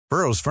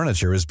Burrow's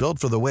furniture is built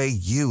for the way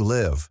you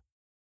live.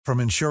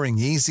 From ensuring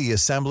easy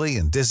assembly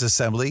and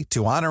disassembly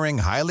to honoring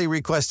highly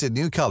requested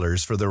new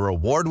colors for their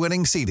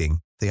award-winning seating,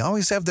 they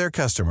always have their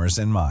customers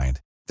in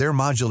mind. Their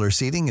modular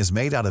seating is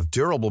made out of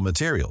durable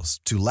materials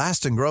to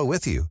last and grow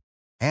with you.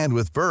 And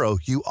with Burrow,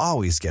 you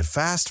always get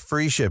fast,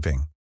 free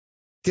shipping.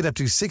 Get up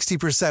to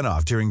 60%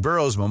 off during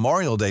Burrow's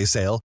Memorial Day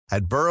sale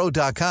at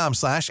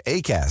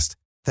burrow.com/ACAST.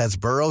 That's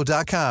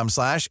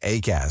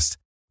burrow.com/ACAST.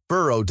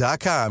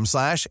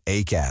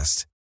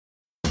 burrow.com/ACAST.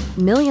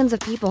 Millions of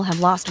people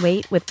have lost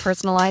weight with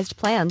personalized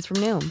plans from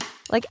Noom.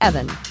 Like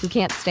Evan, who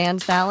can't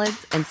stand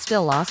salads and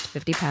still lost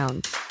 50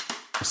 pounds.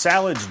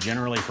 Salads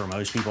generally for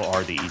most people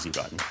are the easy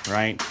button,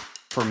 right?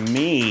 For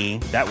me,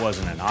 that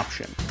wasn't an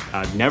option.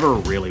 I never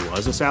really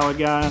was a salad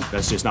guy.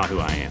 That's just not who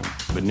I am.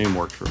 But Noom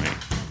worked for me.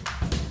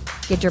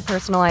 Get your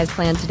personalized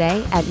plan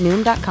today at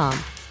Noom.com.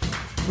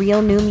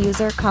 Real Noom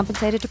user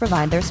compensated to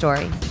provide their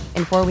story.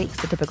 In 4 weeks,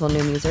 the typical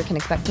Noom user can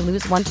expect to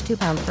lose 1 to 2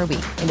 pounds per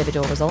week.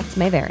 Individual results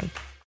may vary.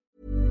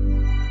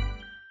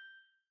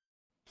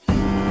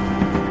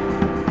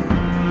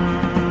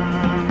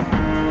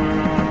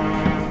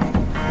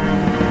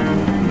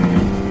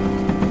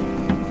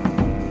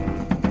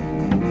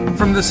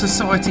 From the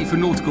Society for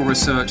Nautical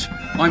Research,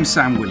 I'm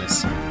Sam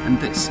Willis, and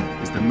this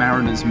is the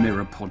Mariner's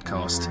Mirror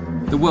podcast,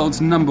 the world's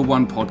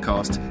 #1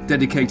 podcast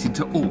dedicated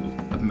to all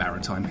of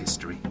maritime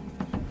history.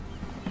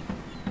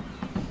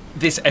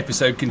 This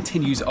episode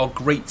continues our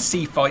Great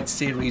Sea Fight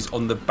series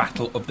on the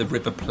Battle of the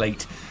River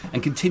Plate,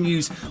 and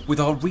continues with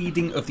our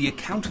reading of the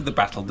account of the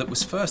battle that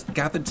was first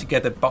gathered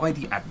together by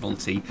the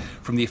Admiralty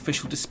from the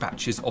official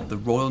dispatches of the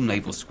Royal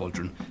Naval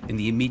Squadron in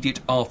the immediate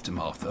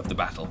aftermath of the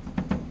battle.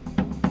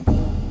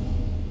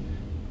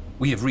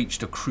 We have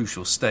reached a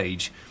crucial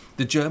stage.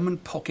 The German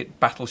pocket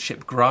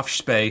battleship Graf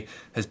Spee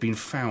has been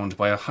found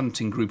by a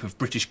hunting group of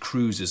British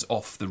cruisers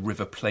off the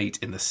River Plate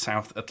in the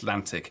South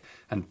Atlantic,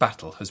 and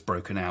battle has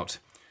broken out.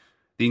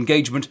 The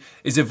engagement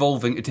is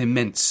evolving at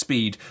immense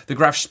speed. The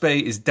Graf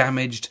Spee is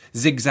damaged,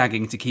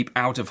 zigzagging to keep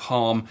out of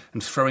harm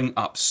and throwing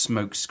up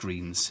smoke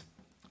screens.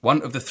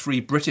 One of the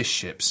 3 British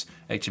ships,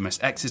 HMS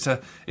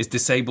Exeter, is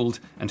disabled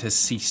and has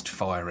ceased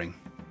firing.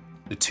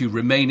 The 2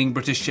 remaining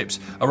British ships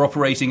are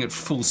operating at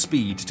full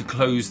speed to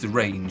close the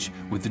range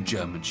with the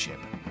German ship.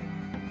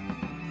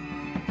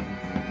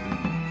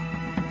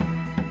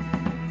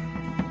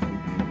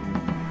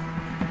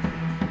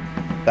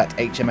 That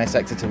HMS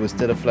Exeter was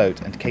still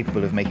afloat and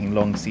capable of making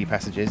long sea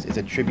passages is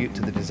a tribute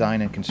to the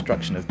design and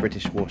construction of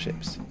British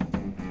warships.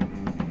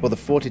 For the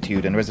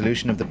fortitude and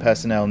resolution of the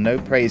personnel, no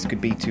praise could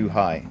be too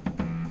high.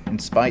 In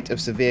spite of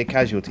severe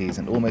casualties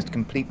and almost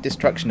complete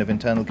destruction of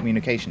internal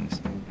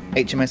communications,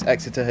 HMS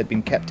Exeter had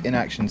been kept in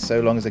action so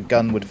long as a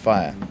gun would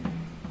fire,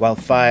 while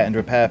fire and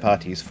repair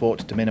parties fought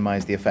to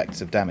minimise the effects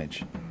of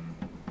damage.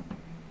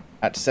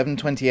 At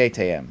 7:28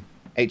 a.m,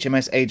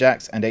 HMS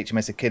Ajax and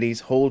HMS Achilles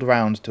hauled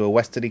round to a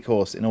westerly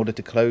course in order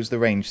to close the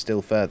range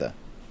still further.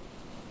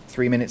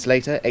 3 minutes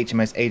later,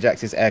 HMS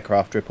Ajax's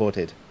aircraft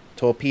reported,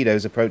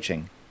 "Torpedoes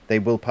approaching. They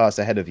will pass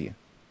ahead of you."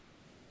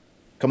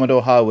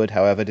 Commodore Harwood,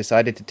 however,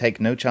 decided to take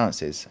no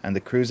chances, and the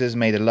cruisers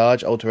made a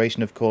large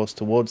alteration of course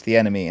towards the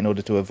enemy in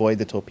order to avoid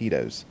the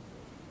torpedoes.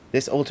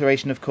 This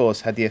alteration of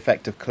course had the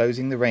effect of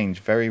closing the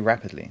range very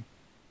rapidly.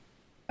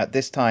 At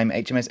this time,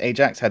 HMS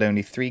Ajax had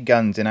only 3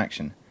 guns in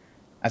action,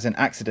 as an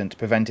accident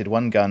prevented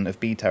one gun of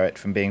B turret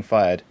from being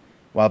fired,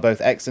 while both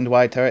X and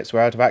Y turrets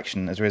were out of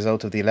action as a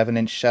result of the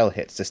 11-inch shell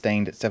hit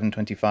sustained at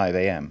 7:25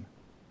 a.m.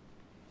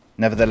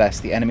 Nevertheless,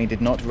 the enemy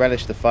did not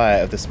relish the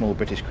fire of the small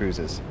British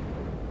cruisers.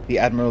 The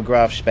Admiral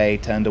Graf Spee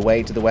turned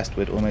away to the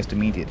westward almost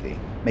immediately,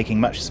 making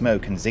much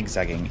smoke and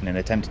zigzagging in an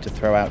attempt to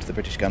throw out the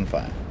British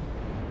gunfire.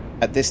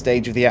 At this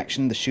stage of the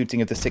action, the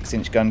shooting of the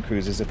 6-inch gun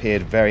cruisers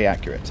appeared very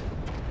accurate.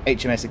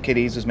 HMS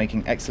Achilles was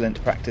making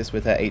excellent practice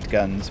with her 8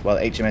 guns, while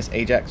HMS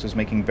Ajax was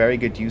making very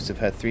good use of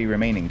her 3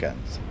 remaining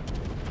guns.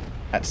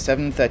 At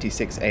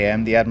 7:36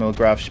 a.m, the Admiral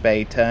Graf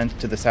Spee turned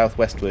to the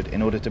southwestward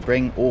in order to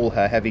bring all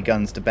her heavy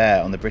guns to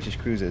bear on the British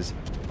cruisers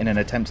in an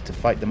attempt to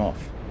fight them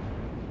off.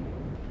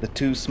 The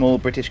 2 small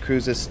British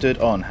cruisers stood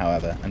on,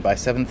 however, and by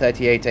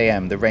 7:38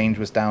 a.m. the range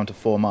was down to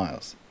 4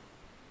 miles.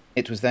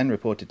 It was then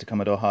reported to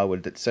Commodore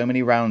Harwood that so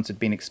many rounds had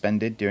been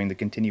expended during the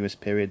continuous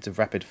periods of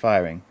rapid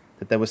firing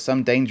that there was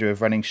some danger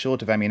of running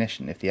short of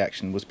ammunition if the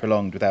action was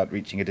prolonged without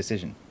reaching a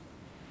decision.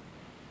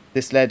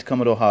 This led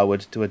Commodore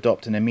Harwood to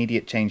adopt an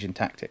immediate change in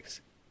tactics.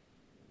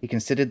 He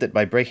considered that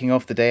by breaking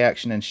off the day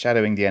action and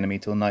shadowing the enemy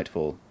till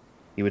nightfall,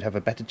 he would have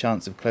a better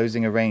chance of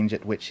closing a range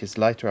at which his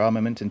lighter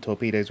armament and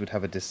torpedoes would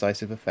have a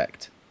decisive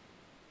effect.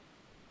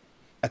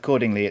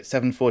 Accordingly, at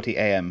 7:40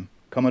 a.m,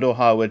 Commodore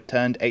Harwood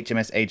turned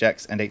HMS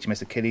Ajax and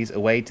HMS Achilles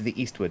away to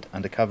the eastward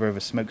under cover of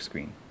a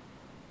smokescreen.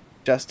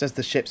 Just as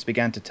the ships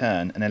began to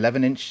turn, an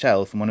 11-inch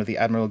shell from one of the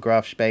Admiral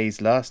Graf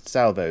Spee's last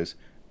salvos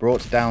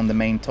brought down the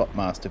main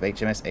topmast of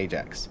HMS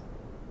Ajax.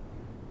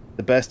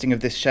 The bursting of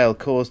this shell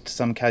caused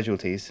some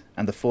casualties,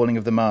 and the falling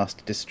of the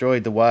mast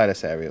destroyed the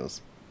wireless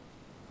aerials.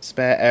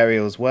 Spare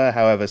aerials were,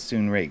 however,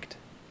 soon rigged.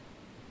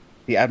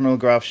 The Admiral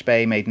Graf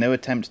Spee made no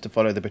attempt to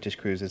follow the British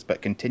cruisers,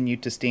 but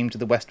continued to steam to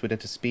the westward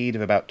at a speed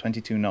of about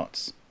 22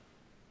 knots.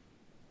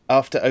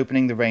 After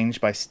opening the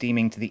range by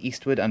steaming to the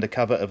eastward under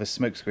cover of a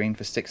smokescreen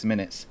for 6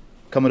 minutes,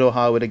 Commodore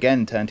Harwood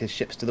again turned his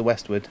ships to the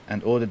westward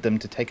and ordered them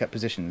to take up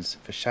positions,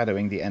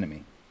 foreshadowing the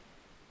enemy.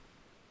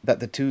 That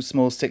the two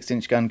small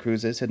 6-inch gun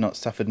cruisers had not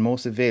suffered more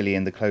severely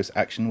in the close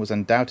action was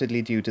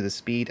undoubtedly due to the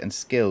speed and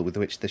skill with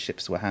which the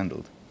ships were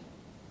handled.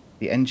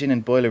 The engine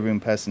and boiler room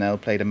personnel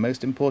played a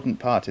most important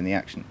part in the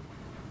action,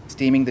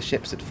 steaming the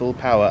ships at full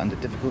power under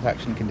difficult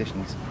action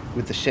conditions,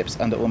 with the ships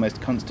under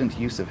almost constant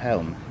use of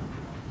helm.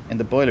 In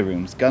the boiler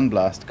rooms, gun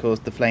blast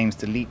caused the flames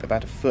to leap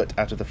about a foot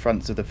out of the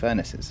fronts of the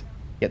furnaces,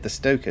 yet the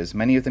stokers,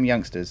 many of them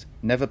youngsters,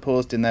 never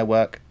paused in their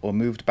work or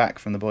moved back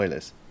from the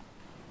boilers.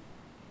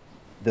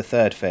 The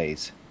third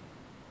phase.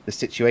 The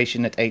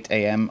situation at 8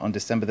 a.m. on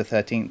December the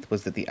 13th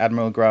was that the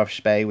Admiral Graf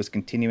Spee was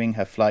continuing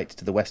her flight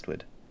to the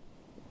westward.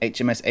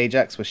 HMS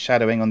Ajax was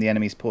shadowing on the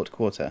enemy's port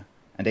quarter,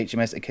 and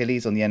HMS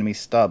Achilles on the enemy's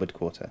starboard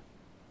quarter.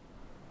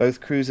 Both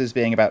cruisers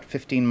being about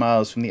 15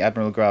 miles from the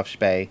Admiral Graf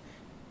Spee,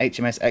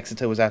 HMS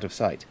Exeter was out of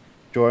sight,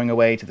 drawing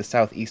away to the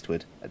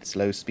southeastward at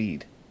slow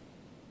speed.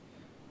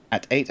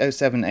 At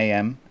 8:07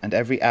 a.m. and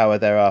every hour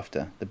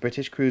thereafter, the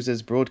British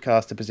cruisers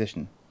broadcast the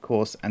position,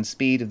 course and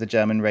speed of the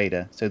German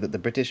raider so that the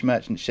British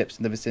merchant ships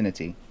in the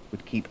vicinity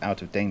would keep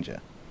out of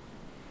danger.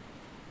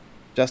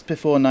 Just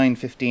before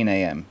 9:15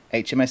 a.m.,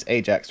 HMS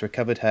Ajax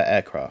recovered her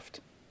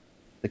aircraft.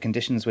 The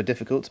conditions were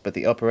difficult, but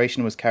the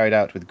operation was carried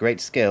out with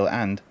great skill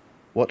and,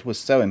 what was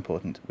so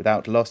important,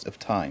 without loss of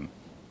time.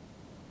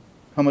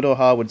 Commodore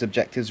Harwood's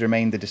objectives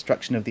remained the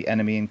destruction of the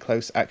enemy in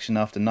close action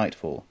after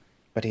nightfall,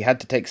 but he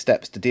had to take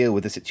steps to deal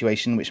with the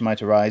situation which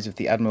might arise if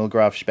the Admiral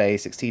Graf Spee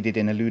succeeded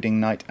in eluding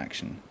night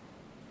action.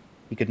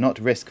 He could not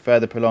risk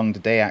further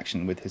prolonged day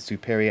action with his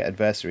superior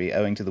adversary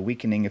owing to the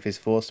weakening of his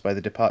force by the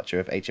departure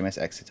of HMS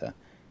Exeter,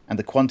 and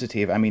the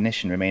quantity of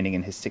ammunition remaining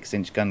in his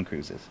 6-inch gun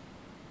cruisers.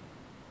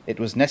 It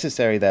was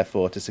necessary,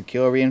 therefore, to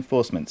secure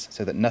reinforcements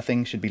so that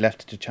nothing should be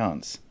left to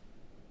chance.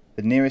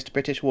 The nearest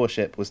British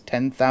warship was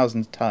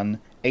 10,000-ton,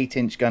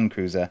 8-inch gun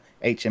cruiser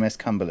HMS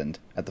Cumberland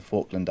at the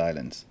Falkland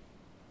Islands.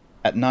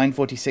 At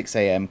 9:46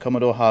 a.m.,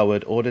 Commodore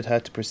Harwood ordered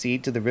her to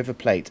proceed to the River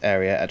Plate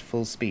area at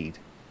full speed.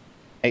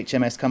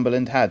 HMS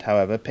Cumberland had,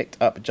 however,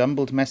 picked up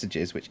jumbled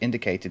messages which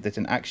indicated that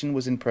an action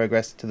was in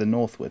progress to the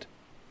northward,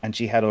 and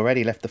she had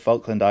already left the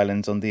Falkland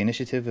Islands on the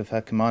initiative of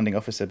her commanding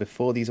officer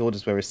before these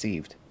orders were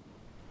received.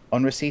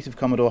 On receipt of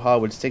Commodore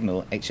Harwood's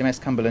signal, HMS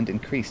Cumberland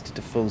increased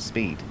to full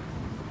speed.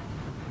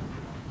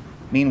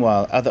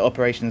 Meanwhile, other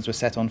operations were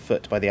set on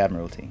foot by the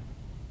Admiralty.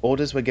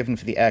 Orders were given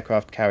for the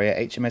aircraft carrier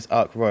HMS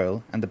Ark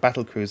Royal and the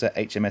battlecruiser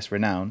HMS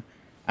Renown,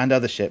 and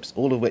other ships,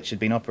 all of which had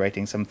been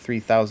operating some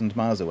 3,000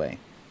 miles away,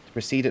 to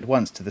proceed at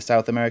once to the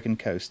South American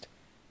coast,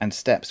 and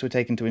steps were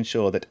taken to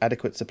ensure that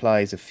adequate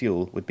supplies of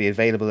fuel would be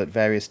available at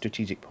various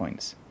strategic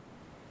points.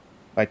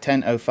 By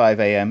 10:05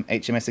 a.m.,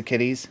 HMS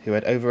Achilles, who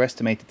had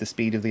overestimated the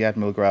speed of the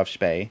Admiral Graf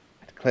Spee,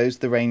 had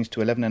closed the range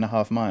to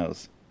 11.5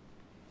 miles.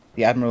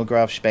 The Admiral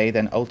Graf Spee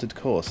then altered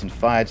course and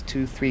fired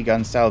 2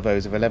 3-gun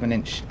salvos of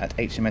 11-inch at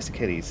HMS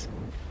Achilles.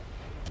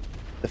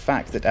 The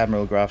fact that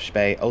Admiral Graf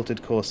Spee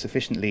altered course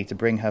sufficiently to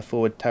bring her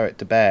forward turret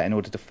to bear in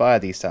order to fire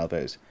these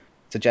salvos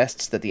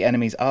suggests that the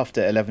enemy's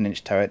after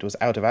 11-inch turret was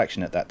out of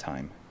action at that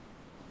time.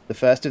 The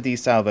first of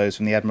these salvos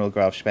from the Admiral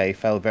Graf Spee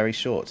fell very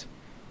short,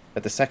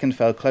 but the second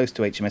fell close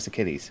to HMS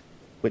Achilles,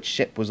 which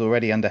ship was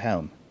already under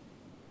helm.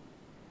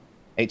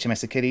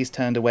 HMS Achilles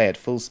turned away at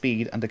full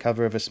speed under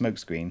cover of a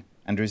smokescreen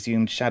and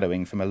resumed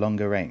shadowing from a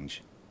longer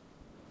range.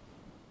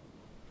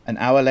 An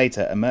hour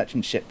later, a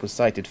merchant ship was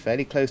sighted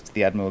fairly close to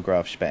the Admiral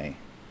Graf Spee.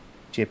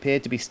 She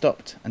appeared to be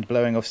stopped and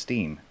blowing off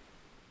steam.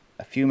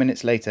 A few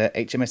minutes later,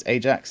 HMS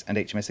Ajax and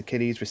HMS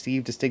Achilles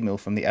received a signal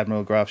from the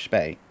Admiral Graf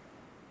Spee.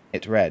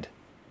 It read,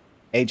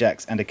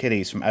 "Ajax and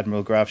Achilles from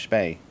Admiral Graf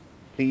Spee.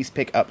 Please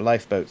pick up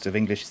lifeboats of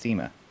English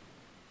steamer."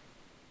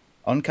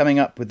 On coming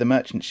up with the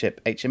merchant ship,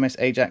 HMS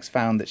Ajax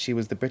found that she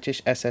was the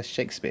British SS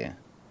Shakespeare,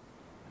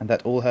 and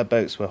that all her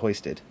boats were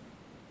hoisted.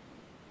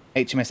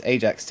 HMS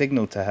Ajax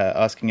signalled to her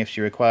asking if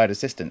she required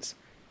assistance,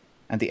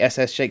 and the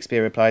SS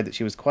Shakespeare replied that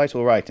she was quite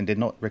all right and did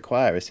not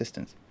require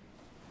assistance.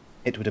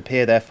 It would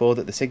appear, therefore,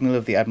 that the signal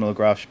of the Admiral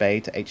Graf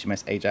Spee to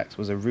HMS Ajax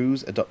was a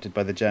ruse adopted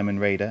by the German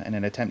raider in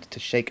an attempt to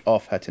shake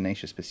off her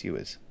tenacious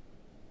pursuers.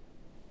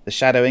 The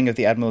shadowing of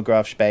the Admiral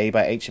Graf Spee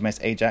by HMS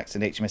Ajax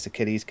and HMS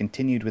Achilles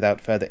continued without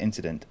further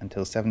incident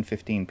until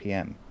 7:15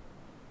 p.m.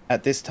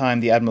 At this time,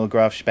 the Admiral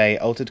Graf Spee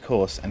altered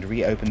course and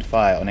reopened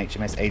fire on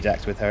HMS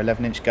Ajax with her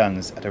 11-inch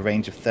guns at a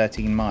range of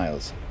 13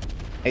 miles.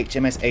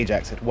 HMS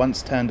Ajax at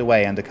once turned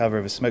away under cover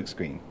of a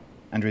smokescreen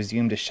and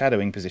resumed a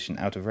shadowing position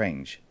out of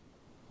range.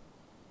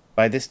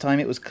 By this time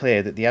it was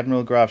clear that the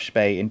Admiral Graf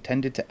Spee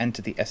intended to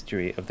enter the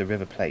estuary of the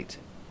River Plate.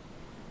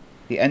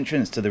 The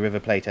entrance to the River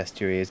Plate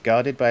estuary is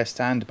guarded by a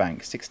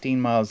sandbank 16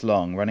 miles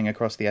long running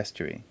across the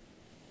estuary.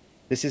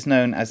 This is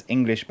known as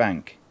English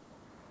Bank.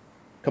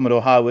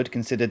 Commodore Harwood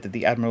considered that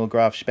the Admiral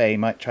Graf Spee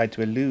might try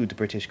to elude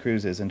British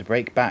cruisers and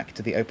break back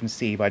to the open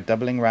sea by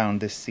doubling round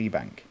this sea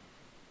bank.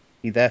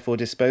 He therefore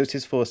disposed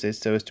his forces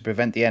so as to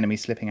prevent the enemy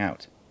slipping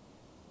out.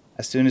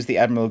 As soon as the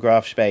Admiral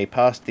Graf Spee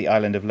passed the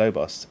island of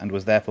Lobos and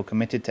was therefore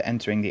committed to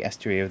entering the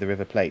estuary of the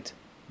River Plate,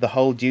 the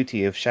whole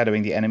duty of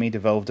shadowing the enemy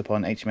devolved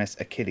upon HMS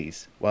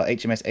Achilles, while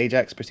HMS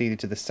Ajax proceeded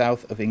to the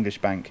south of English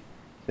Bank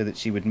so that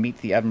she would meet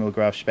the Admiral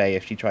Graf Spee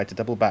if she tried to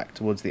double back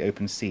towards the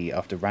open sea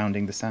after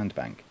rounding the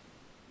sandbank.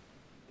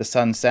 The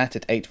sun set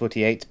at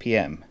 8:48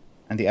 p.m,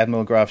 and the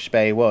Admiral Graf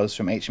Spee was,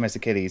 from HMS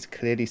Achilles,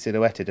 clearly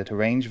silhouetted at a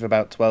range of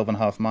about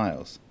 12.5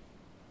 miles.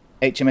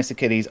 HMS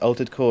Achilles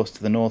altered course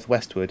to the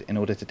northwestward in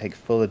order to take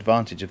full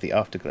advantage of the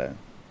afterglow.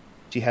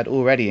 She had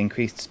already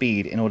increased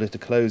speed in order to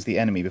close the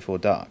enemy before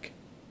dark.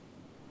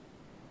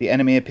 The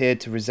enemy appeared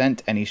to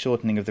resent any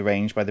shortening of the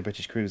range by the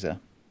British cruiser.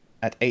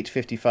 At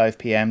 8:55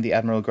 p.m, the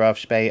Admiral Graf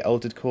Spee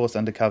altered course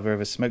under cover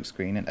of a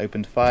smokescreen and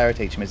opened fire at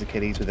HMS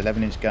Achilles with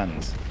 11-inch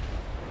guns.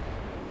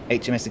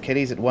 HMS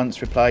Achilles at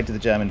once replied to the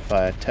German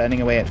fire,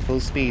 turning away at full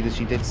speed as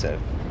she did so,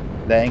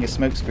 laying a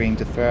smokescreen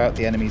to throw out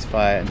the enemy's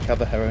fire and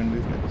cover her own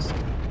movements.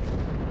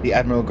 The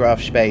Admiral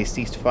Graf Spee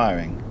ceased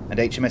firing, and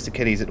HMS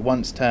Achilles at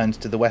once turned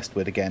to the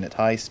westward again at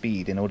high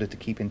speed in order to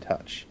keep in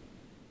touch.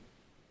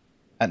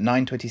 At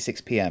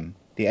 9:26 p.m,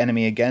 the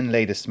enemy again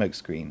laid a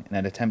smokescreen in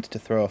an attempt to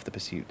throw off the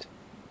pursuit.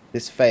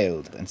 This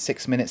failed, and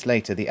 6 minutes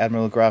later the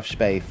Admiral Graf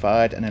Spee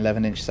fired an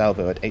 11-inch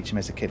salvo at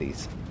HMS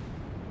Achilles.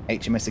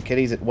 HMS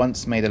Achilles at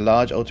once made a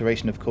large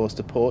alteration of course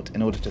to port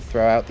in order to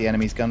throw out the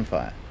enemy's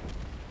gunfire.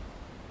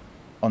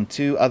 On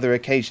two other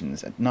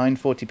occasions, at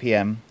 9:40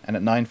 p.m. and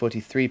at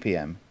 9:43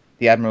 p.m,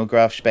 the Admiral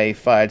Graf Spee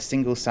fired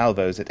single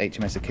salvos at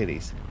HMS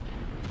Achilles.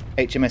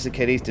 HMS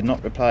Achilles did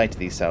not reply to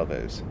these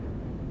salvos.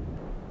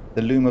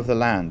 The loom of the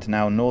land,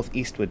 now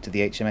northeastward to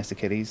the HMS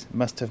Achilles,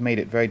 must have made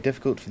it very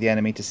difficult for the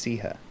enemy to see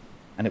her,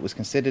 and it was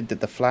considered that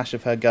the flash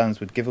of her guns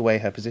would give away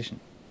her position.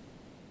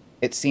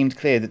 It seemed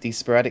clear that these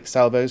sporadic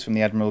salvos from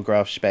the Admiral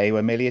Graf Spee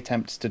were merely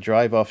attempts to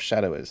drive off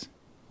shadowers.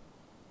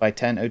 By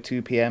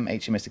 10:02 p.m,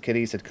 HMS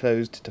Achilles had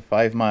closed to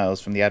 5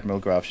 miles from the Admiral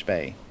Graf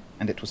Spee,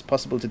 and it was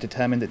possible to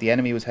determine that the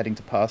enemy was heading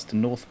to pass to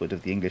northward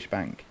of the English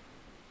Bank.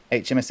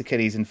 HMS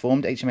Achilles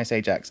informed HMS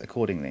Ajax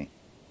accordingly.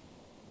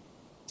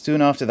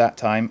 Soon after that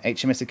time,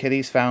 HMS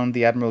Achilles found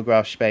the Admiral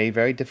Graf Spee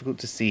very difficult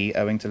to see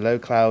owing to low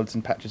clouds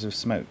and patches of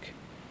smoke.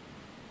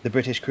 The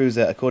British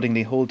cruiser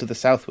accordingly hauled to the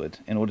southward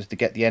in order to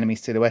get the enemy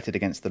silhouetted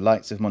against the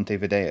lights of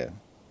Montevideo.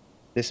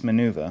 This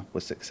manoeuvre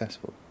was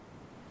successful.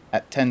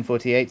 At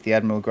 10:48, the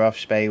Admiral Graf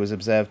Spee was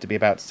observed to be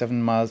about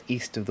 7 miles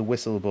east of the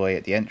Whistle Buoy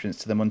at the entrance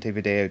to the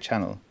Montevideo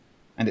Channel,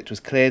 and it was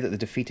clear that the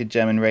defeated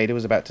German raider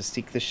was about to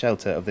seek the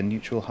shelter of the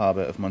neutral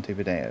harbour of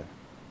Montevideo.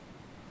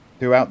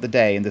 Throughout the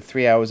day, in the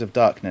 3 hours of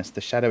darkness,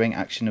 the shadowing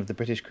action of the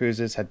British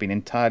cruisers had been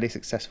entirely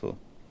successful,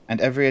 and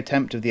every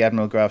attempt of the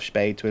Admiral Graf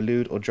Spee to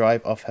elude or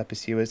drive off her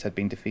pursuers had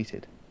been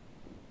defeated.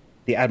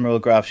 The Admiral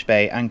Graf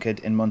Spee anchored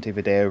in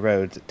Montevideo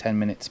roads at 10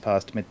 minutes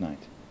past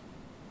midnight.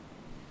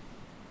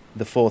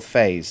 The fourth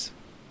phase.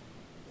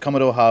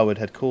 Commodore Harwood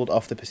had called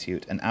off the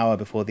pursuit an hour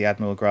before the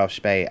Admiral Graf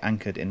Spee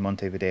anchored in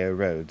Montevideo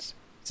roads,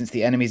 since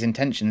the enemy's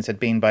intentions had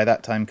been by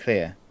that time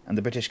clear, and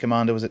the British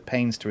commander was at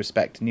pains to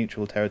respect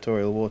neutral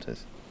territorial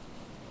waters.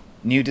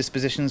 New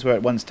dispositions were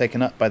at once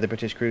taken up by the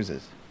British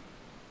cruisers.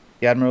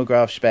 The Admiral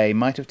Graf Spee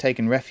might have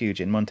taken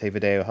refuge in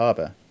Montevideo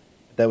harbour,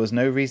 but there was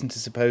no reason to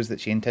suppose that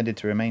she intended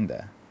to remain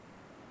there.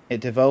 It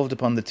devolved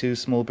upon the two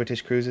small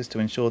British cruisers to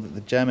ensure that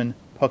the German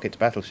pocket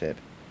battleship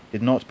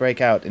did not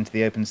break out into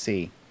the open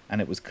sea, and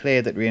it was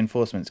clear that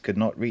reinforcements could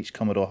not reach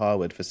Commodore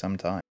Harwood for some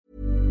time.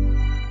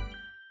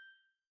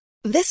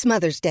 This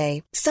Mother's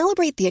Day,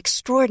 celebrate the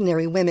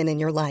extraordinary women in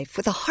your life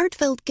with a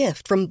heartfelt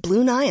gift from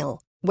Blue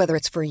Nile. Whether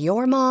it's for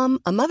your mom,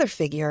 a mother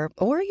figure,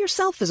 or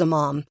yourself as a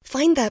mom,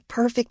 find that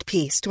perfect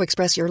piece to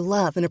express your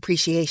love and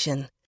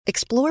appreciation.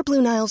 Explore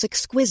Blue Nile's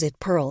exquisite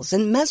pearls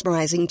and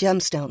mesmerizing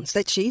gemstones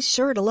that she's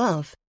sure to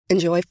love.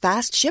 Enjoy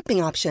fast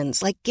shipping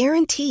options like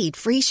guaranteed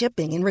free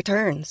shipping and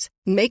returns.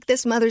 Make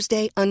this Mother's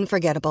Day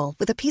unforgettable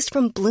with a piece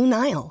from Blue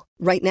Nile.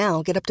 Right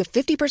now, get up to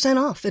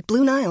 50% off at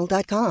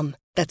BlueNile.com.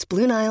 That's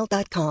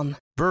BlueNile.com.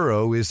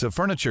 Burrow is a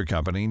furniture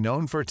company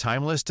known for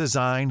timeless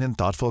design and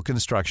thoughtful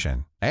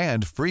construction,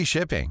 and free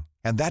shipping,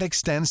 and that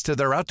extends to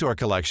their outdoor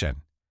collection.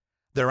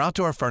 Their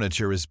outdoor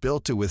furniture is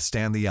built to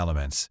withstand the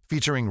elements,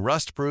 featuring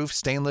rust-proof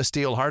stainless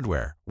steel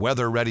hardware,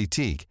 weather-ready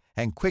teak,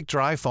 and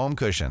quick-dry foam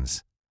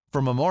cushions.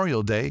 For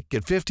Memorial Day,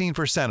 get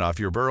 15% off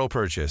your Burrow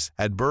purchase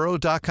at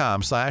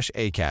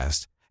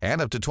burrow.com/ACAST,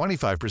 and up to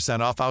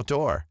 25% off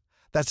outdoor.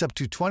 That's up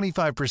to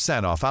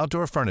 25% off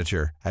outdoor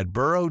furniture at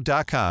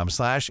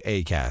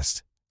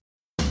burrow.com/ACAST.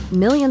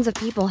 Millions of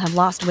people have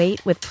lost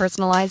weight with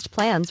personalized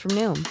plans from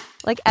Noom,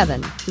 like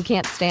Evan, who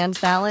can't stand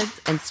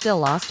salads and still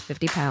lost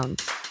 50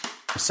 pounds.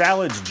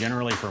 Salads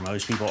generally for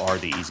most people are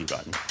the easy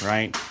button,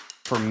 right?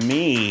 For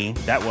me,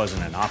 that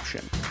wasn't an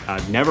option.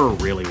 I never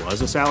really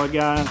was a salad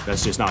guy.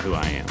 That's just not who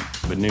I am.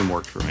 But Noom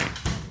worked for me.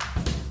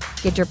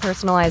 Get your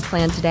personalized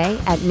plan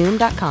today at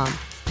Noom.com.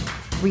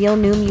 Real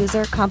Noom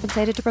user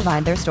compensated to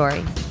provide their story.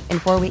 In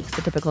 4 weeks,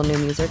 the typical Noom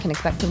user can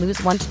expect to lose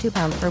 1 to 2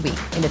 pounds per week.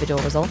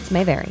 Individual results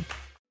may vary.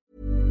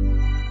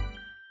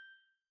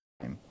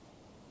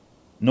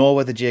 Nor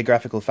were the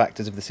geographical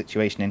factors of the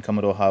situation in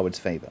Commodore Harwood's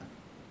favour.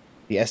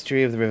 The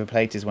estuary of the River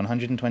Plate is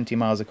 120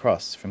 miles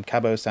across from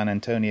Cabo San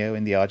Antonio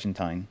in the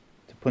Argentine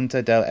to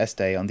Punta del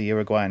Este on the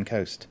Uruguayan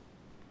coast.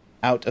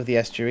 Out of the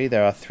estuary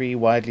there are 3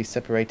 widely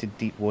separated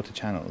deep water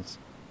channels.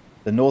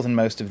 The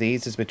northernmost of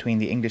these is between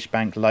the English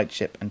Bank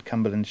Lightship and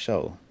Cumberland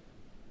Shoal.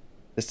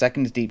 The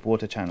second deep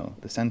water channel,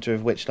 the centre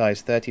of which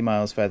lies 30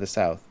 miles further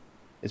south,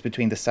 is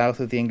between the south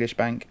of the English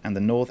Bank and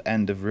the north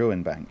end of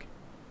Ruin Bank,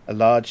 a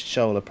large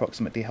shoal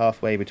approximately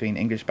halfway between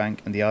English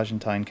Bank and the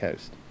Argentine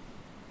coast.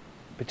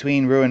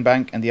 Between Ruin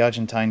Bank and the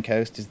Argentine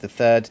coast is the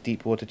third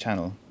deep water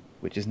channel,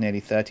 which is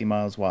nearly 30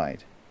 miles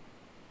wide.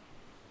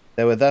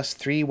 There were thus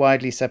 3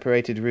 widely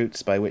separated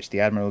routes by which the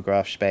Admiral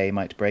Graf Spee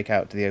might break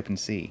out to the open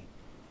sea.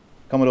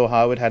 Commodore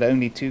Harwood had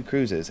only 2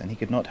 cruisers, and he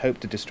could not hope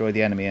to destroy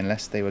the enemy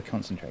unless they were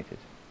concentrated.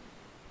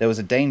 There was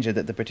a danger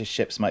that the British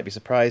ships might be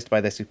surprised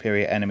by their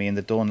superior enemy in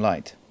the dawn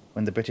light,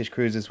 when the British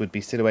cruisers would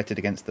be silhouetted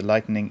against the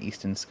lightening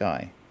eastern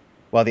sky,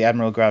 while the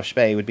Admiral Graf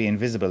Spee would be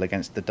invisible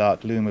against the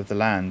dark loom of the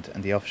land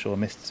and the offshore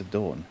mists of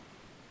dawn.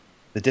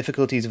 The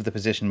difficulties of the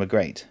position were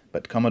great,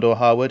 but Commodore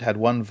Harwood had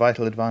one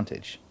vital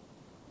advantage.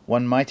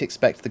 One might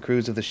expect the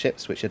crews of the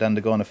ships which had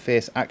undergone a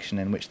fierce action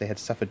in which they had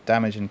suffered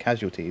damage and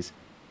casualties,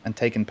 and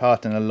taken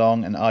part in a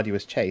long and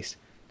arduous chase,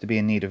 to be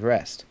in need of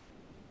rest.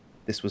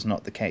 This was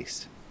not the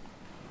case.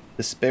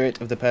 The spirit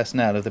of the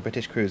personnel of the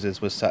British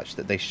cruisers was such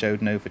that they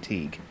showed no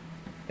fatigue.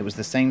 It was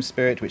the same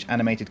spirit which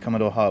animated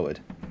Commodore Harwood,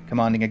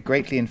 commanding a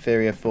greatly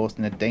inferior force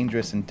in a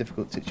dangerous and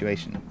difficult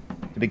situation,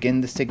 to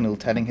begin the signal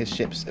telling his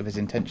ships of his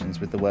intentions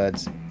with the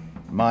words,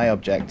 "My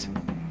object,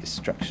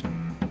 destruction."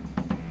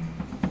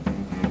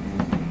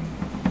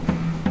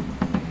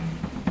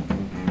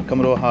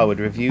 Commodore Harwood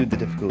reviewed the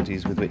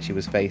difficulties with which he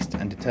was faced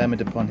and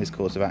determined upon his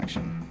course of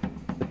action.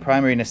 The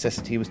primary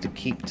necessity was to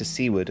keep to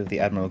seaward of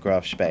the Admiral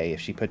Graf Spee if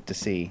she put to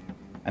sea,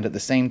 and at the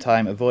same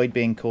time avoid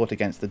being caught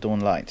against the dawn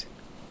light.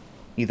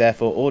 He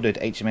therefore ordered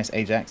HMS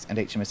Ajax and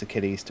HMS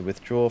Achilles to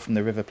withdraw from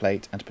the River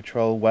Plate and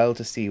patrol well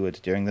to seaward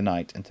during the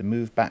night and to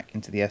move back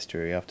into the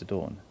estuary after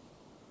dawn.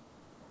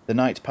 The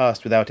night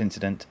passed without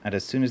incident, and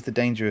as soon as the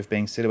danger of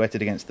being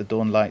silhouetted against the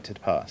dawn light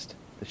had passed,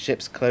 the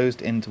ships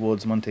closed in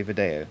towards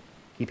Montevideo,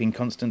 keeping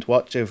constant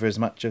watch over as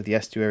much of the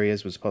estuary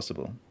as was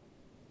possible.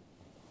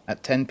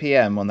 At 10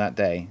 p.m. on that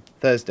day,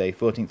 Thursday,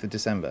 14th of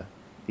December,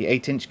 the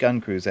 8-inch gun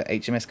cruiser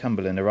HMS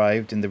Cumberland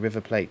arrived in the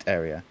River Plate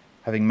area,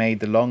 having made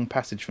the long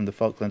passage from the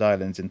Falkland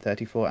Islands in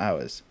 34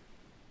 hours.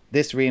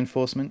 This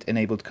reinforcement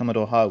enabled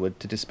Commodore Harwood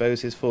to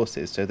dispose his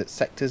forces so that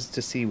sectors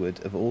to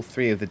seaward of all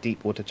 3 of the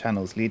deep water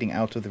channels leading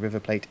out of the River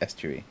Plate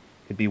estuary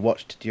could be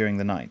watched during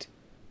the night.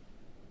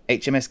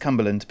 HMS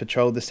Cumberland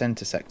patrolled the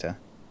centre sector,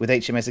 with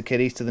HMS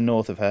Achilles to the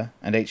north of her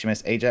and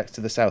HMS Ajax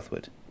to the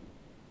southward.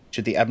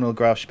 Should the Admiral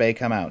Graf Spee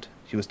come out,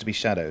 she was to be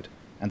shadowed,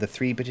 and the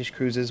 3 British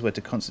cruisers were to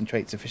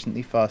concentrate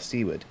sufficiently far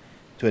seaward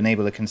to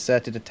enable a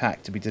concerted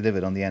attack to be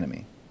delivered on the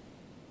enemy.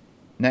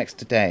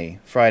 Next day,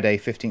 Friday,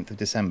 15th of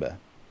December,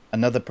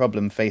 another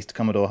problem faced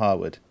Commodore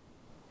Harwood.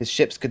 His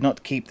ships could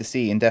not keep the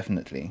sea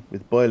indefinitely,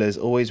 with boilers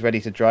always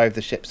ready to drive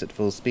the ships at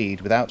full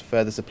speed without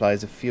further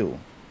supplies of fuel.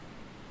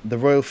 The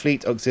Royal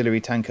Fleet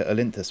auxiliary tanker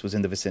Olynthus was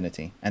in the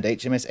vicinity, and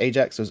HMS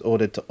Ajax was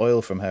ordered to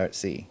oil from her at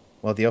sea,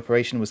 while the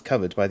operation was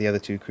covered by the other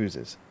 2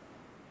 cruisers.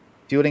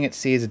 Fueling at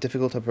sea is a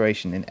difficult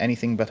operation in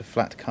anything but a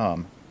flat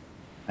calm,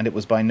 and it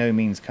was by no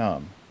means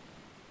calm.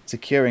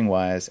 Securing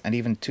wires and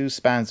even 2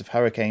 spans of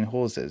hurricane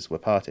hawsers were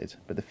parted,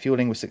 but the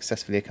fueling was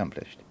successfully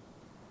accomplished.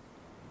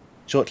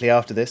 Shortly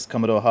after this,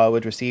 Commodore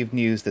Harwood received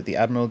news that the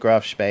Admiral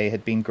Graf Spee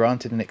had been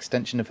granted an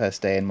extension of her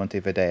stay in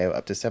Montevideo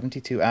up to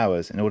 72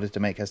 hours in order to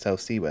make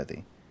herself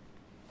seaworthy.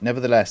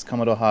 Nevertheless,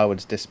 Commodore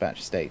Harwood's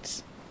dispatch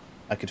states,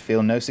 "I could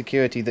feel no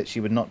security that she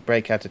would not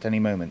break out at any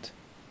moment.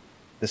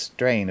 The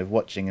strain of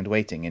watching and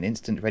waiting in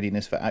instant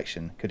readiness for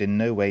action could in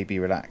no way be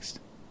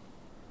relaxed."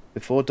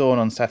 Before dawn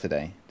on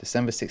Saturday,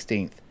 December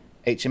 16th,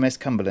 HMS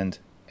Cumberland,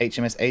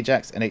 HMS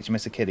Ajax and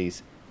HMS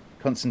Achilles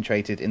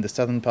concentrated in the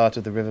southern part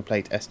of the River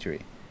Plate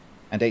estuary,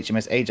 and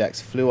HMS Ajax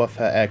flew off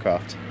her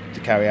aircraft to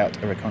carry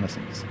out a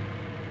reconnaissance.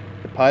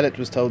 The pilot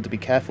was told to be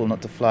careful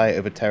not to fly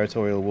over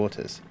territorial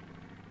waters.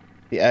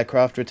 The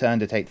aircraft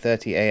returned at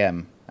 8:30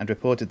 a.m. and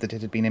reported that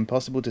it had been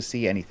impossible to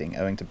see anything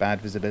owing to bad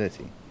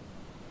visibility.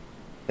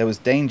 There was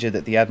danger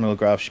that the Admiral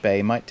Graf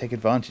Spee might take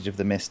advantage of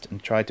the mist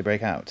and try to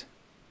break out.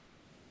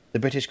 The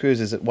British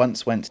cruisers at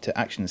once went to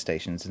action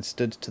stations and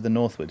stood to the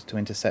northward to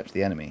intercept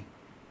the enemy.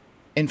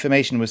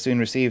 Information was soon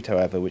received,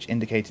 however, which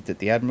indicated that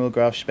the Admiral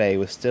Graf Spee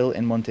was still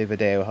in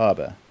Montevideo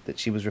harbour, that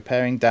she was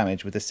repairing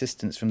damage with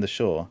assistance from the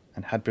shore,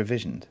 and had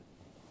provisioned.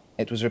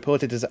 It was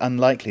reported as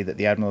unlikely that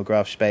the Admiral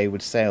Graf Spee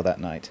would sail that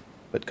night,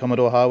 but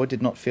Commodore Harwood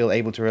did not feel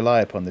able to rely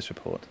upon this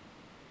report.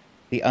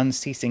 The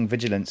unceasing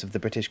vigilance of the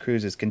British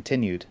cruisers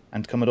continued,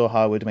 and Commodore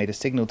Harwood made a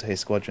signal to his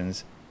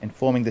squadrons,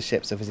 informing the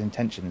ships of his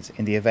intentions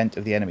in the event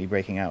of the enemy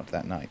breaking out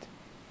that night.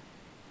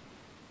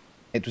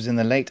 It was in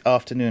the late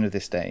afternoon of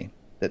this day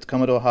that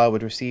Commodore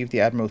Harwood received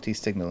the Admiralty's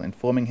signal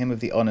informing him of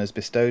the honours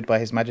bestowed by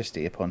His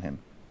Majesty upon him,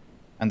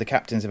 and the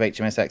captains of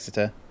HMS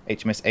Exeter,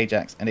 HMS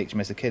Ajax and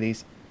HMS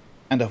Achilles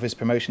and of his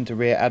promotion to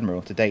Rear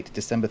Admiral to date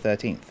December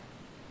 13th,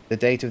 the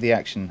date of the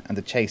action and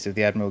the chase of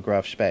the Admiral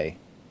Graf Spee.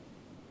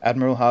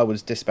 Admiral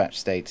Harwood's dispatch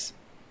states,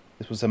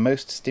 "This was a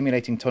most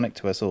stimulating tonic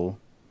to us all,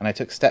 and I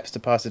took steps to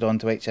pass it on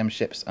to HM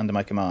ships under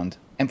my command,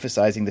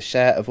 emphasising the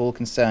share of all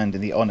concerned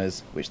in the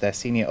honours which their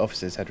senior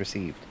officers had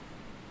received."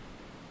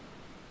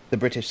 The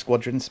British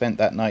squadron spent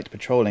that night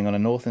patrolling on a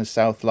north and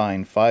south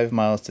line 5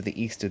 miles to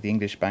the east of the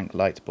English Bank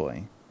light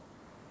buoy.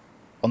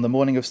 On the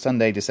morning of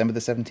Sunday, December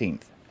the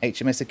 17th,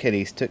 HMS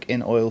Achilles took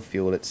in oil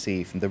fuel at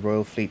sea from the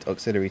Royal Fleet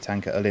auxiliary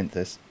tanker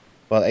Olynthus,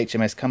 while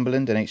HMS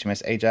Cumberland and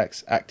HMS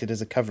Ajax acted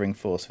as a covering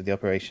force for the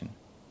operation.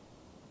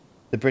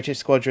 The British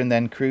squadron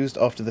then cruised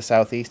off to the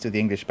southeast of the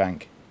English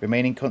Bank,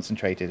 remaining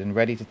concentrated and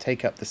ready to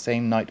take up the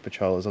same night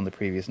patrol as on the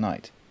previous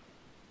night.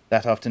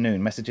 That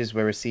afternoon, messages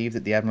were received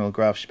that the Admiral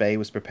Graf Spee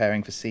was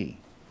preparing for sea.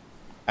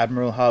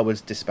 Admiral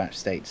Harwood's dispatch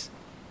states,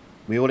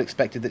 "We all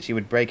expected that she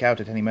would break out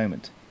at any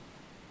moment.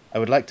 I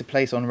would like to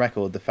place on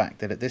record the fact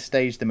that at this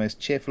stage the most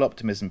cheerful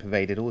optimism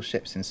pervaded all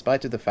ships in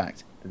spite of the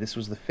fact that this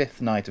was the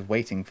 5th night of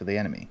waiting for the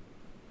enemy.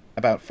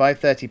 About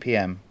 5:30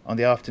 p.m. on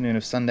the afternoon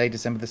of Sunday,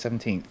 December the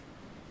 17th,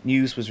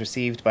 news was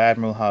received by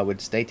Admiral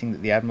Harwood stating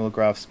that the Admiral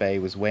Graf Spee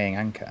was weighing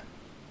anchor.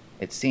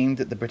 It seemed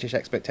that the British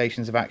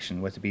expectations of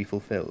action were to be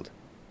fulfilled.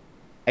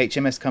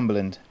 HMS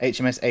Cumberland,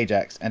 HMS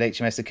Ajax and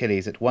HMS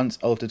Achilles at once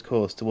altered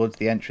course towards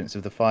the entrance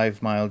of the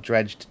 5-mile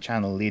dredged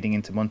channel leading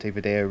into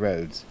Montevideo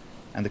roads,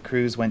 and the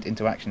crews went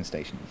into action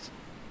stations.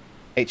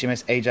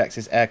 HMS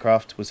Ajax's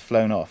aircraft was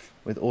flown off,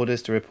 with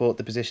orders to report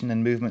the position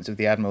and movements of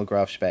the Admiral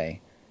Graf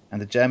Spee,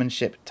 and the German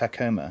ship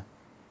Tacoma,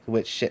 to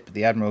which ship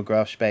the Admiral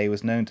Graf Spee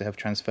was known to have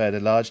transferred a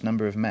large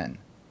number of men.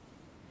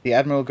 The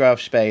Admiral Graf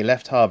Spee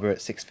left harbour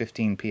at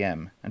 6:15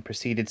 p.m. and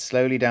proceeded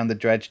slowly down the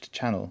dredged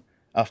channel,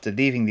 after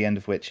leaving the end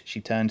of which she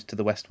turned to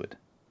the westward.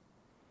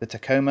 The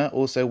Tacoma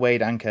also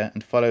weighed anchor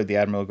and followed the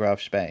Admiral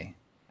Graf Spee,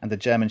 and the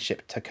German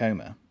ship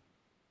Tacoma.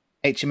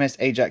 HMS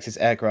Ajax's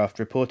aircraft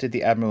reported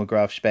the Admiral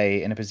Graf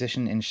Spee in a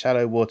position in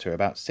shallow water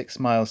about 6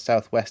 miles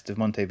southwest of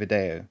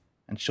Montevideo,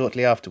 and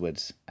shortly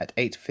afterwards, at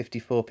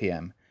 8:54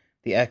 p.m.,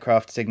 the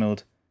aircraft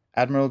signalled,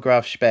 "Admiral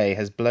Graf Spee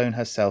has blown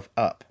herself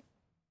up."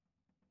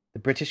 The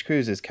British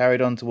cruisers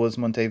carried on towards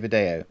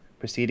Montevideo,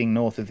 proceeding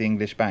north of the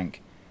English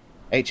Bank.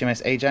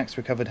 HMS Ajax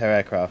recovered her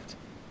aircraft,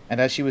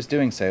 and as she was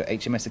doing so,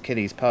 HMS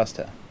Achilles passed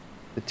her.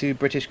 The 2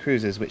 British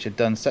cruisers which had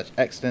done such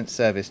excellent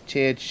service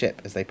cheered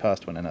ship as they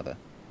passed one another.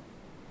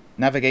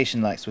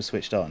 Navigation lights were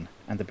switched on,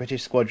 and the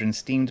British squadron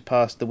steamed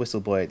past the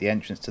whistle buoy at the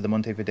entrance to the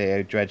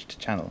Montevideo dredged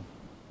channel,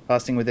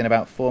 passing within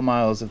about 4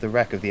 miles of the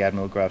wreck of the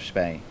Admiral Graf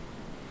Spee.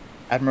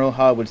 Admiral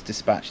Harwood's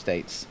dispatch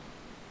states,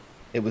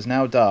 "It was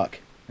now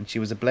dark, and she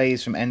was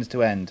ablaze from end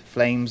to end,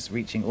 flames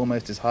reaching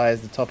almost as high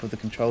as the top of the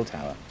control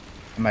tower,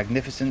 a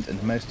magnificent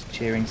and most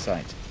cheering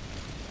sight."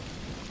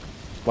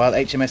 While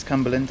HMS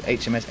Cumberland,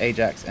 HMS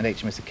Ajax and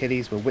HMS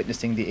Achilles were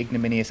witnessing the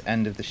ignominious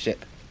end of the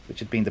ship, which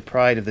had been the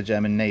pride of the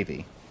German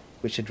Navy,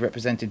 which had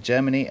represented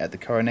Germany at the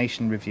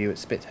Coronation Review at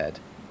Spithead,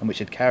 and which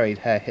had carried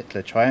Herr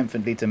Hitler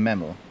triumphantly to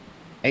Memel,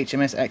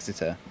 HMS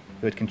Exeter,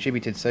 who had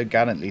contributed so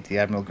gallantly to the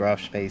Admiral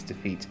Graf Spee's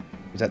defeat,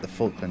 was at the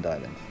Falkland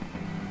Islands.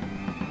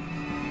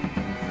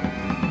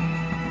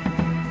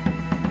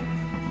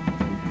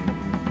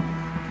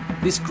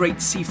 This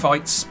Great Sea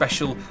Fight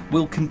special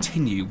will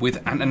continue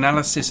with an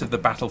analysis of the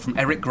battle from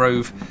Eric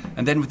Grove,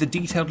 and then with a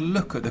detailed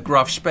look at the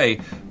Graf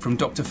Spee from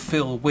Dr.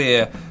 Phil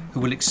Weir,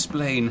 who will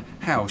explain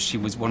how she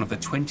was one of the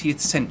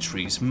 20th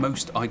century's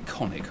most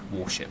iconic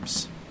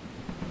warships.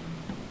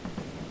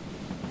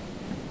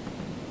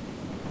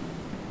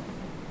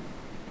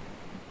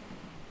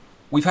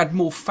 We've had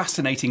more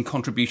fascinating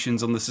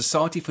contributions on the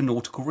Society for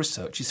Nautical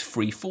Research's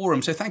free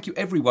forum, so thank you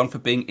everyone for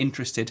being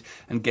interested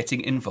and getting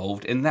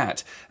involved in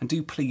that. And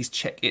do please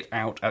check it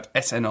out at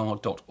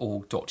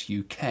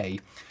snr.org.uk.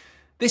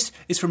 This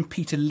is from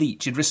Peter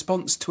Leach in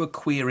response to a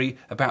query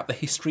about the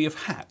history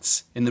of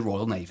hats in the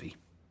Royal Navy.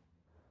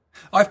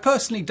 I've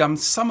personally done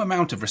some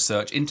amount of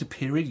research into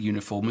period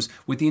uniforms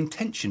with the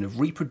intention of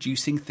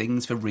reproducing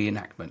things for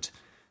reenactment.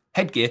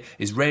 Headgear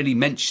is rarely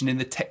mentioned in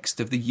the text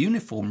of the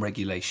uniform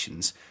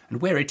regulations,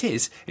 and where it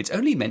is, it's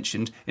only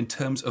mentioned in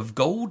terms of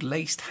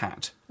gold-laced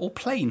hat or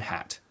plain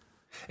hat.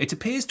 It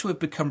appears to have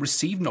become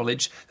received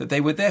knowledge that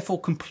they were therefore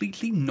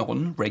completely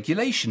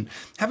non-regulation.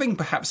 Having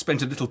perhaps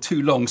spent a little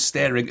too long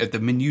staring at the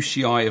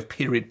minutiae of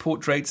period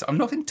portraits, I'm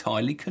not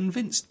entirely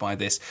convinced by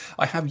this.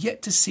 I have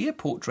yet to see a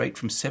portrait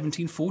from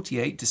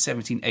 1748 to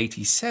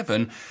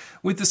 1787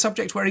 with the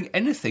subject wearing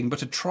anything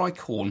but a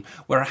tricorn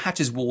where a hat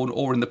is worn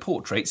or in the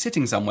portrait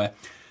sitting somewhere.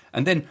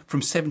 And then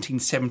from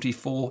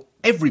 1774,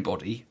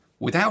 everybody,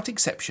 without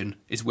exception,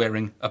 is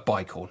wearing a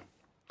bicorn.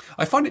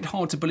 I find it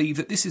hard to believe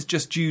that this is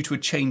just due to a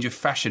change of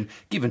fashion,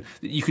 given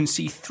that you can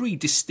see 3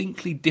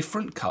 distinctly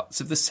different cuts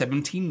of the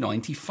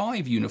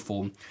 1795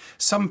 uniform.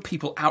 Some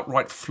people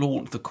outright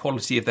flaunt the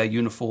quality of their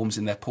uniforms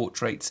in their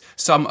portraits.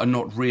 Some are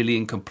not really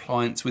in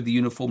compliance with the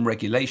uniform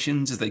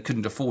regulations as they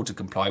couldn't afford to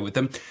comply with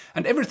them,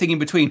 and everything in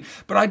between.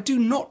 But I do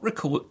not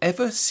recall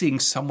ever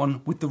seeing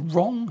someone with the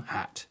wrong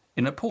hat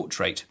in a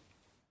portrait.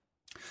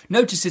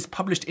 Notices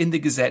published in the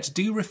Gazette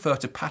do refer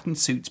to patterned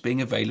suits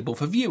being available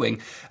for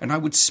viewing, and I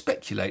would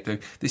speculate, though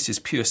this is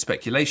pure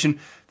speculation,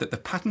 that the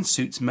patterned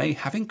suits may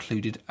have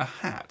included a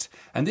hat,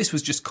 and this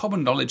was just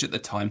common knowledge at the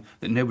time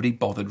that nobody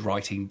bothered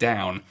writing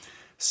down.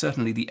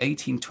 Certainly the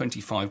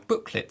 1825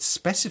 booklet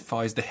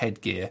specifies the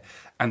headgear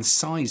and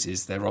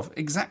sizes thereof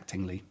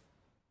exactingly.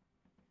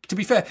 To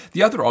be fair,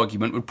 the other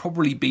argument would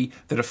probably be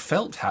that a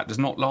felt hat does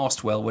not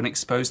last well when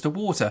exposed to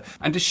water,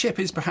 and a ship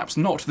is perhaps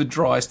not the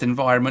driest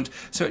environment,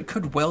 so it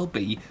could well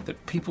be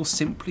that people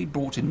simply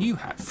bought a new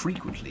hat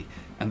frequently,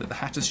 and that the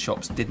hatters'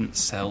 shops didn't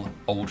sell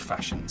old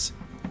fashions.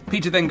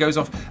 Peter then goes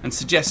off and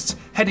suggests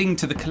heading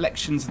to the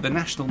collections of the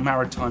National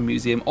Maritime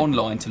Museum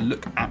online to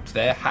look at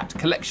their hat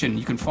collection.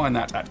 You can find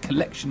that at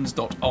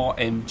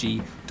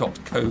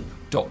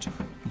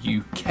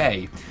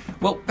collections.rmg.co.uk.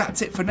 Well,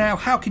 that's it for now.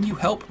 How can you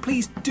help?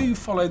 Please do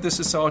follow the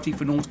Society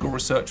for Nautical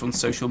Research on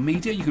social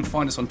media. You can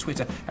find us on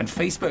Twitter and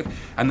Facebook,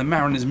 and the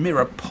Mariner's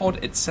Mirror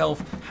pod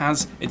itself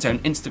has its own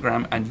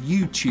Instagram and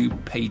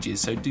YouTube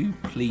pages, so do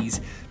please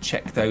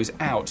check those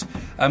out.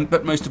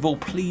 But most of all,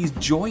 please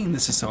join the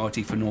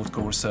Society for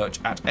Nautical Research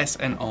at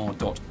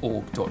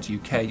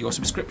snr.org.uk. Your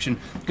subscription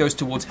goes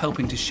towards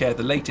helping to share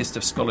the latest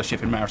of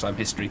scholarship in maritime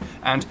history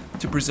and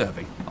to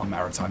preserving our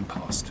maritime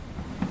past.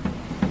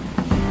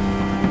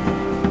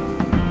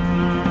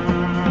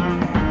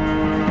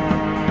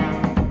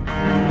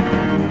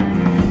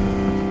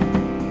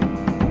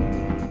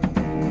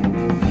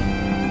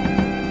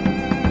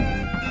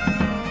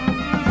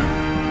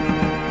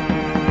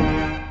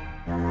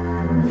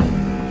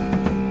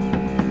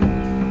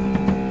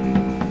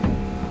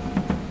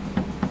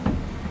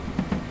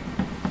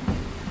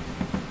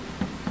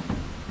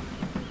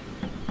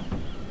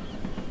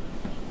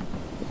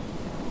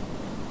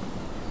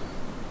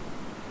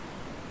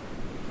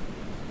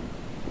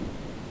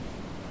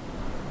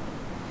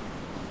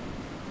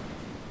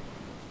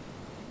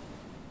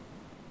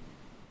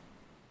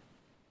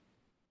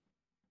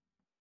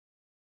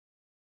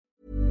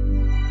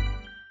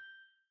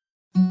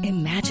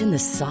 Imagine the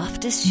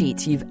softest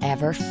sheets you've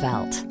ever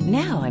felt.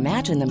 Now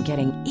imagine them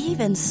getting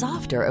even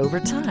softer over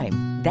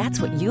time.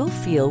 That's what you'll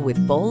feel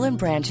with Boll &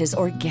 Branch's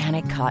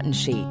organic cotton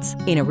sheets.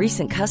 In a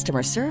recent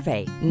customer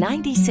survey,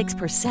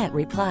 96%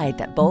 replied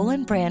that Boll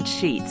 & Branch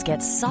sheets get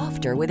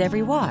softer with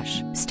every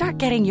wash. Start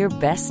getting your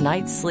best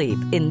night's sleep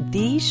in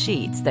these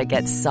sheets that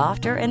get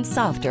softer and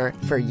softer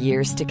for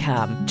years to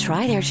come.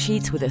 Try their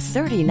sheets with a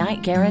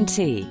 30-night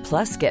guarantee.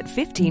 Plus, get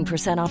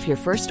 15% off your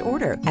first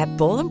order at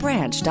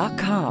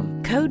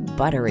bollandbranch.com. Code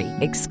BUTTERY.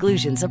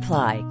 Exclusions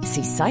apply.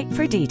 See site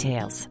for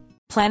details.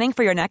 Planning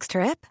for your next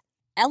trip?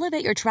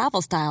 Elevate your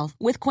travel style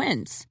with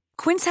Quince.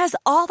 Quince has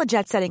all the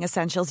jet-setting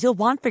essentials you'll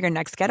want for your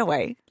next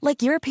getaway,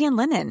 like European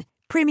linen,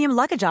 premium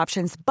luggage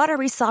options,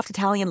 buttery soft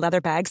Italian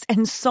leather bags,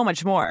 and so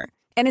much more.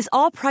 And is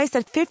all priced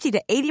at 50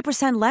 to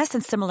 80% less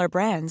than similar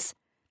brands.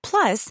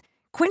 Plus,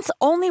 Quince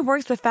only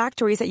works with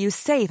factories that use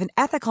safe and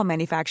ethical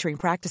manufacturing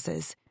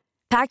practices.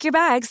 Pack your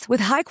bags with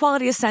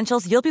high-quality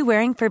essentials you'll be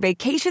wearing for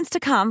vacations to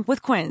come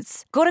with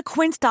Quince. Go to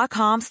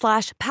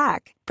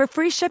quince.com/pack for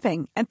free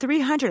shipping and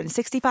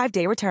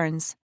 365-day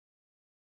returns.